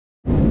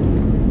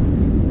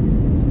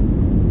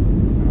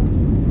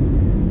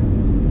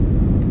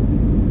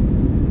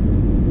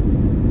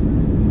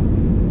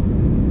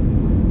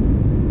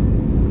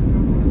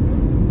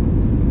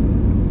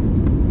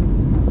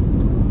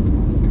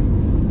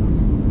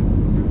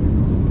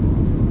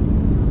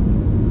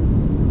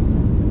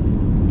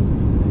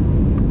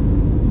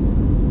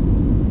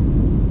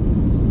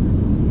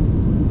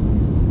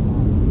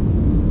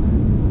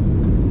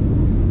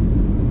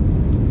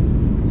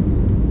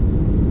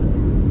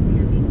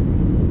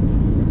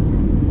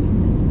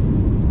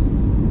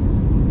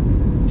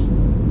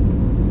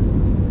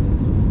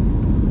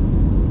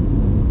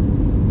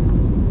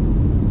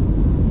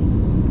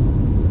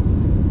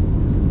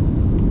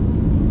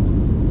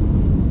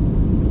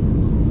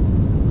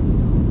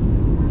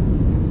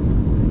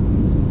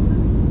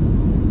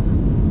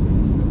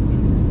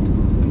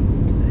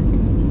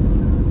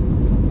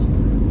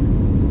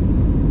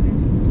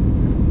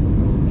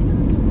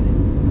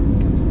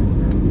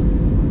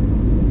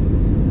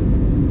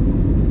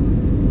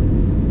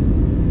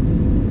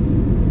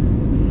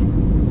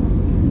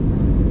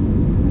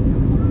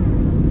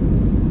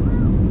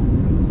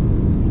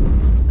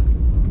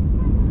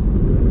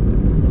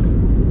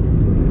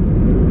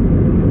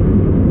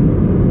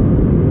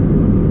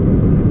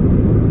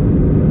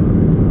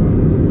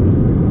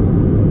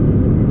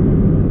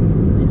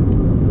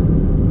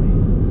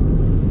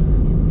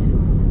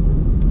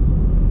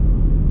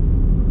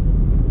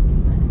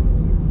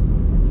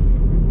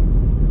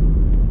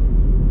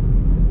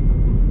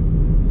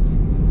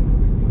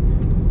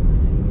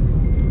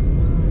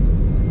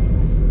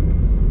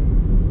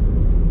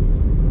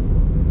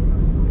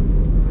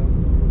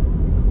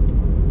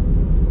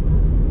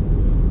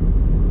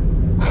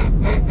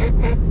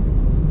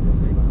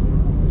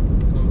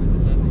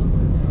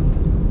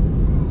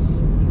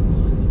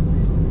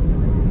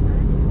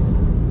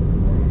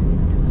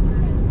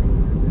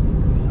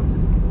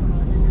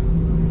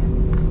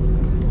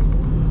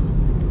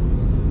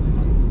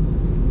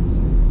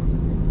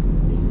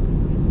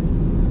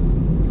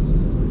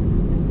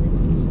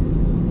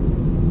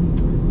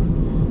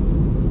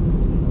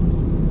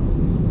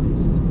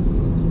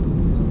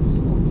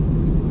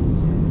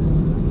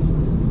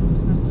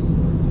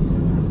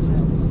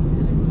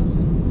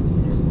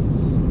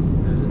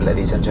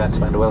Ladies and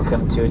gentlemen,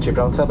 welcome to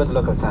Gibraltar, but the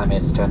local time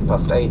is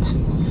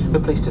 8:10. We're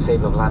pleased to say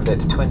we've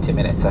landed 20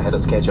 minutes ahead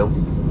of schedule.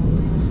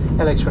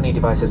 Electronic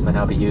devices may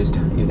now be used.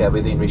 You get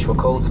within reach for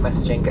calls,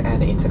 messaging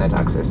and internet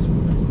access.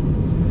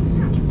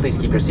 Please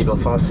keep your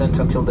seatbelt fastened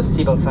until the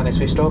seatbelt sign is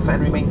switched off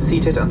and remain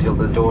seated until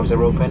the doors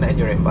are open and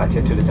you're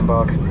invited to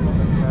disembark.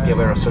 Be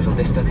aware of social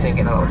distancing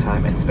and allow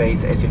time and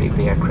space as you leave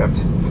the aircraft.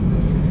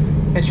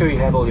 Ensure you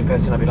have all your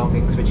personal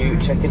belongings with you.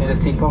 Check in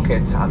the seat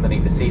pockets,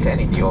 underneath the seat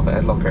and in the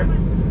overhead locker.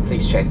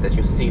 Please check that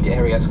your seat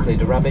area is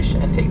cleared of rubbish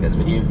and take this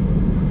with you.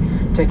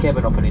 Take care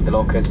when opening the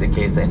lockers in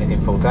case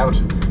anything falls out.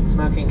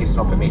 Smoking is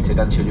not permitted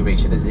until you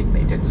reach a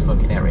designated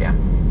smoking area.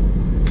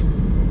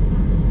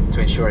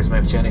 To ensure a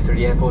smooth journey through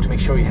the airport,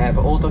 make sure you have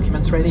all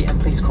documents ready and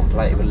please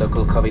comply with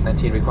local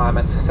COVID-19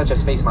 requirements such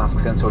as face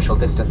masks and social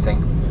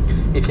distancing.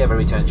 If you have a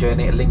return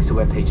journey, links to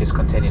web pages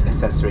containing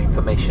necessary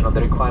information on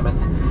the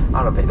requirements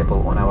are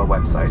available on our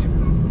website.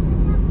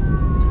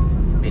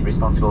 Being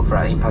responsible for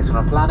our impact on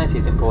our planet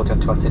is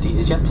important to us at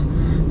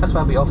EasyJet. That's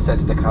why we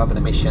offset the carbon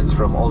emissions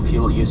from all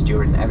fuel used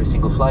during every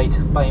single flight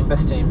by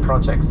investing in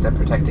projects that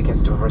protect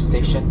against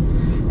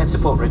deforestation and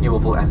support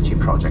renewable energy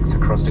projects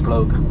across the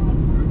globe.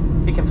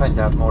 You can find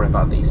out more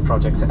about these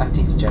projects at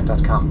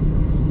easyjet.com.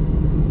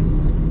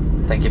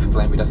 Thank you for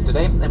flying with us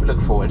today, and we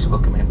look forward to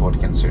welcoming you aboard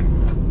again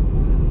soon.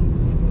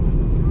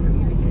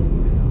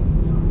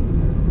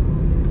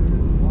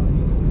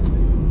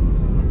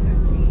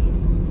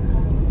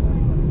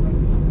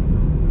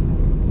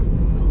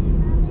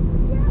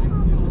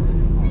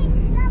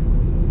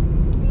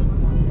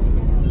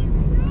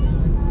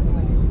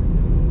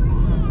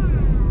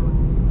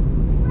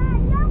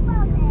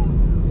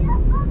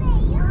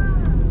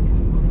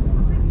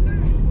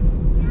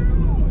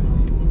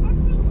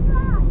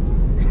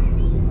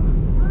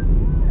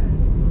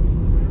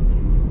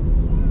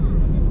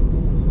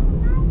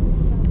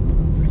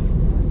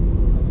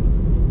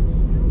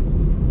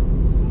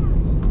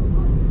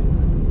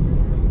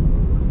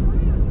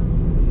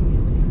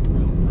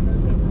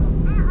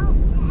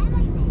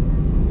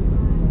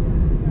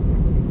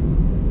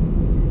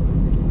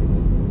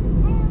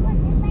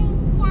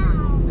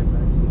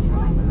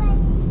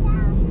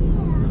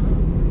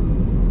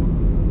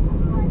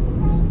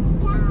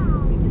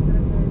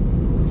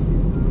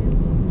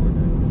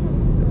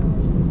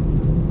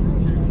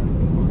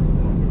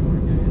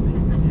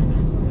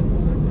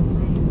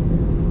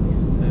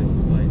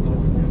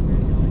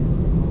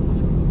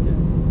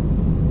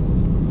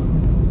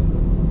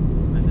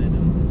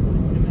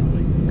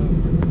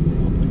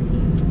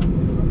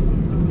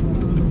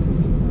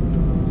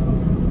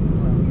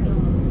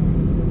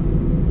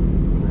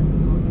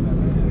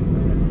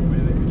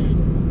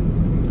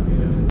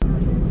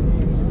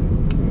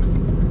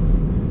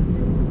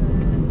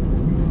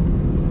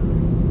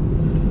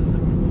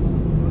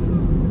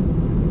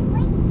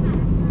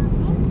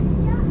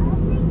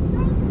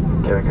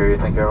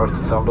 Thank you very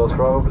much. Sound doors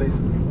forward, please.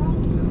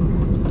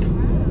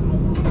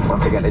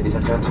 Once again, ladies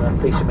and gentlemen,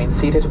 please remain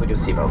seated with your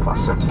seatbelt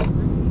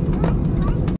fastened.